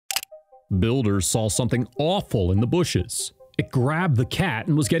Builders saw something awful in the bushes. It grabbed the cat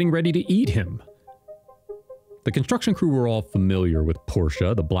and was getting ready to eat him. The construction crew were all familiar with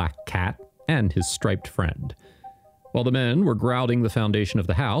Portia, the black cat, and his striped friend. While the men were grouting the foundation of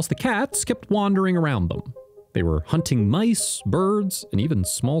the house, the cats kept wandering around them. They were hunting mice, birds, and even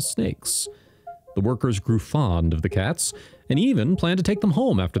small snakes. The workers grew fond of the cats, and even planned to take them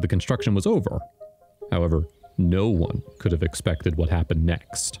home after the construction was over. However, no one could have expected what happened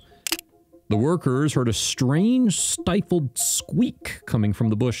next. The workers heard a strange, stifled squeak coming from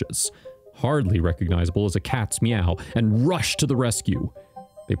the bushes, hardly recognizable as a cat's meow, and rushed to the rescue.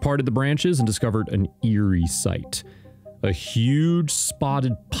 They parted the branches and discovered an eerie sight. A huge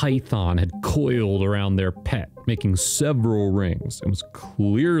spotted python had coiled around their pet, making several rings, and was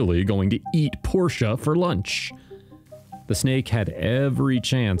clearly going to eat Portia for lunch. The snake had every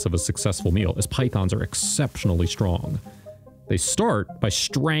chance of a successful meal, as pythons are exceptionally strong. They start by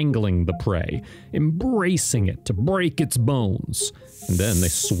strangling the prey, embracing it to break its bones, and then they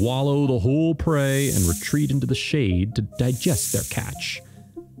swallow the whole prey and retreat into the shade to digest their catch.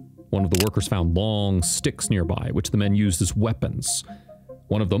 One of the workers found long sticks nearby, which the men used as weapons.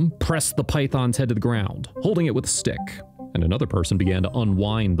 One of them pressed the python's head to the ground, holding it with a stick, and another person began to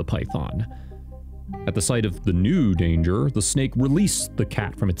unwind the python. At the sight of the new danger, the snake released the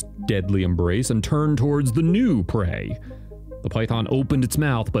cat from its deadly embrace and turned towards the new prey. The python opened its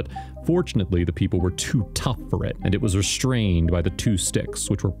mouth, but fortunately the people were too tough for it, and it was restrained by the two sticks,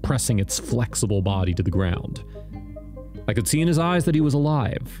 which were pressing its flexible body to the ground. "I could see in his eyes that he was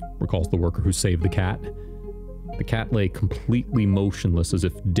alive," recalls the worker who saved the cat. The cat lay completely motionless as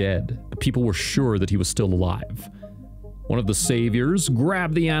if dead, but people were sure that he was still alive. One of the saviors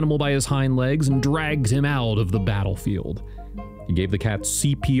grabbed the animal by his hind legs and dragged him out of the battlefield. He gave the cat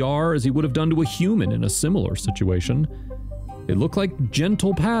CPR as he would have done to a human in a similar situation. It looked like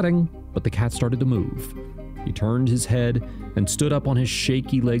gentle patting, but the cat started to move. He turned his head and stood up on his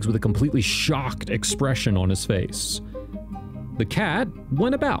shaky legs with a completely shocked expression on his face. The cat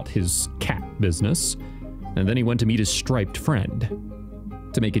went about his cat business, and then he went to meet his striped friend.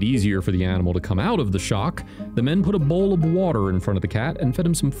 To make it easier for the animal to come out of the shock, the men put a bowl of water in front of the cat and fed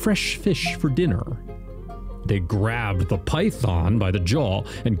him some fresh fish for dinner. They grabbed the python by the jaw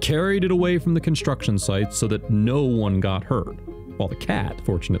and carried it away from the construction site so that no one got hurt, while the cat,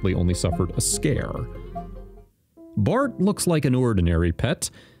 fortunately, only suffered a scare. Bart looks like an ordinary pet,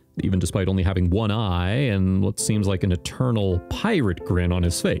 even despite only having one eye and what seems like an eternal pirate grin on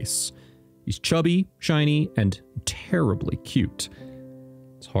his face. He's chubby, shiny, and terribly cute.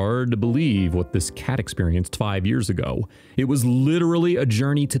 It's hard to believe what this cat experienced 5 years ago. It was literally a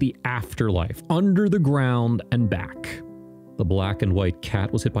journey to the afterlife, under the ground and back. The black and white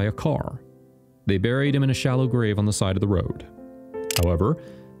cat was hit by a car. They buried him in a shallow grave on the side of the road. However,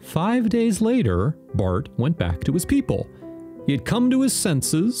 5 days later, Bart went back to his people. He had come to his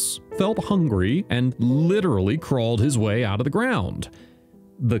senses, felt hungry, and literally crawled his way out of the ground.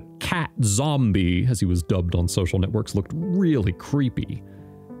 The cat zombie, as he was dubbed on social networks, looked really creepy.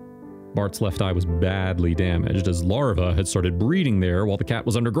 Bart's left eye was badly damaged as larvae had started breeding there while the cat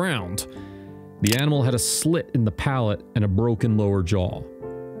was underground. The animal had a slit in the palate and a broken lower jaw.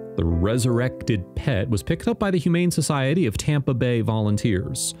 The resurrected pet was picked up by the Humane Society of Tampa Bay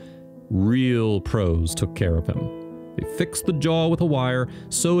volunteers. Real pros took care of him. They fixed the jaw with a wire,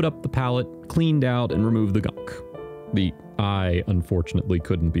 sewed up the palate, cleaned out, and removed the gunk. The eye, unfortunately,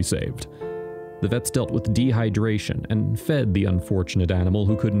 couldn't be saved. The vets dealt with dehydration and fed the unfortunate animal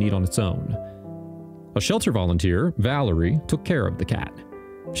who couldn't eat on its own. A shelter volunteer, Valerie, took care of the cat.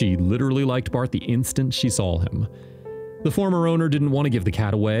 She literally liked Bart the instant she saw him. The former owner didn't want to give the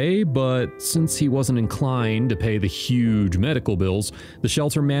cat away, but since he wasn't inclined to pay the huge medical bills, the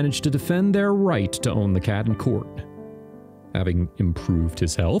shelter managed to defend their right to own the cat in court. Having improved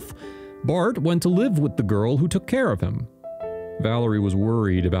his health, Bart went to live with the girl who took care of him. Valerie was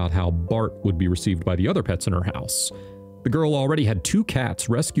worried about how Bart would be received by the other pets in her house. The girl already had 2 cats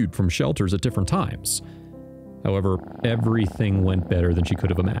rescued from shelters at different times. However, everything went better than she could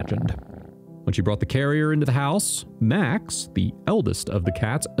have imagined. When she brought the carrier into the house, Max, the eldest of the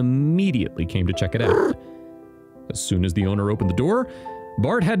cats, immediately came to check it out. As soon as the owner opened the door,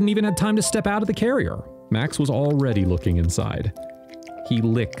 Bart hadn't even had time to step out of the carrier. Max was already looking inside. He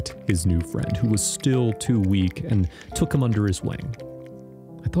licked his new friend, who was still too weak, and took him under his wing.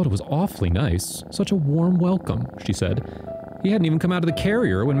 "I thought it was awfully nice. Such a warm welcome," she said. He hadn't even come out of the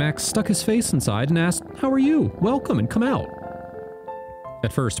carrier when Max stuck his face inside and asked, "How are you? Welcome and come out."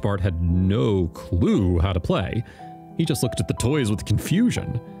 At first, Bart had no clue how to play. He just looked at the toys with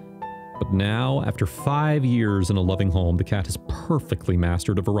confusion. But now, after 5 years in a loving home, the cat has perfectly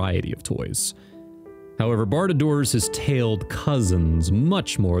mastered a variety of toys. However, Bart adores his tailed cousins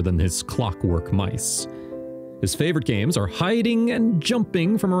much more than his clockwork mice. His favorite games are hiding and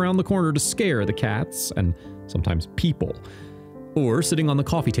jumping from around the corner to scare the cats, and sometimes people, or sitting on the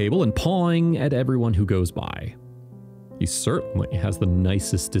coffee table and pawing at everyone who goes by. He certainly has the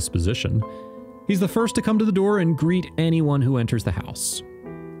nicest disposition. He's the first to come to the door and greet anyone who enters the house.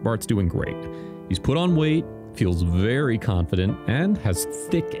 Bart's doing great. He's put on weight, feels very confident, and has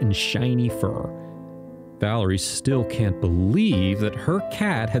thick and shiny fur. Valerie still can't believe that her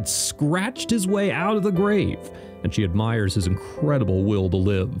cat had scratched his way out of the grave, and she admires his incredible will to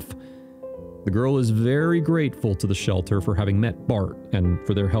live. The girl is very grateful to the shelter for having met Bart and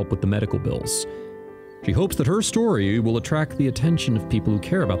for their help with the medical bills. She hopes that her story will attract the attention of people who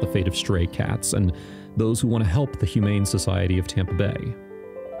care about the fate of stray cats and those who want to help the Humane Society of Tampa Bay.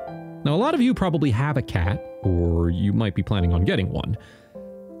 Now, a lot of you probably have a cat, or you might be planning on getting one.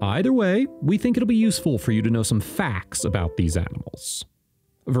 Either way, we think it'll be useful for you to know some facts about these animals.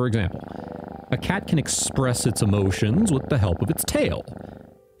 For example, a cat can express its emotions with the help of its tail.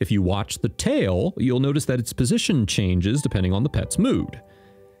 If you watch the tail, you'll notice that its position changes depending on the pet's mood.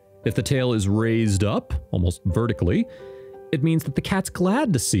 If the tail is raised up, almost vertically, it means that the cat's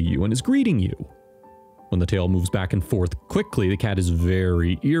glad to see you and is greeting you. When the tail moves back and forth quickly, the cat is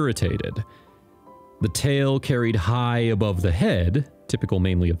very irritated. The tail carried high above the head, typical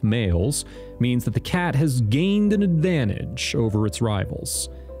mainly of males, means that the cat has gained an advantage over its rivals.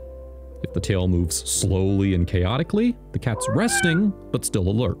 If the tail moves slowly and chaotically, the cat's resting, but still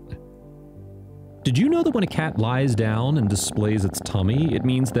alert. Did you know that when a cat lies down and displays its tummy, it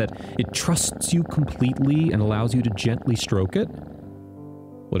means that it trusts you completely and allows you to gently stroke it?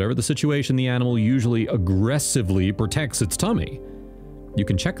 Whatever the situation, the animal usually aggressively protects its tummy. You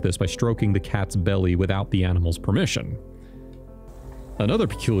can check this by stroking the cat's belly without the animal's permission. Another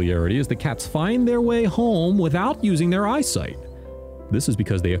peculiarity is that cats find their way home without using their eyesight. This is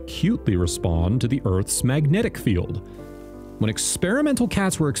because they acutely respond to the Earth's magnetic field. When experimental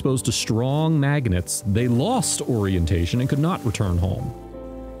cats were exposed to strong magnets, they lost orientation and could not return home.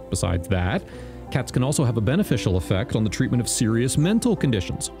 Besides that, cats can also have a beneficial effect on the treatment of serious mental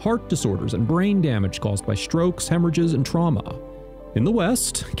conditions, heart disorders, and brain damage caused by strokes, hemorrhages, and trauma. In the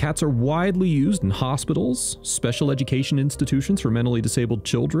West, cats are widely used in hospitals, special education institutions for mentally disabled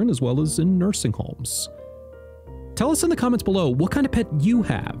children, as well as in nursing homes. Tell us in the comments below what kind of pet you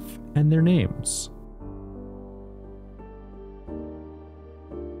have and their names.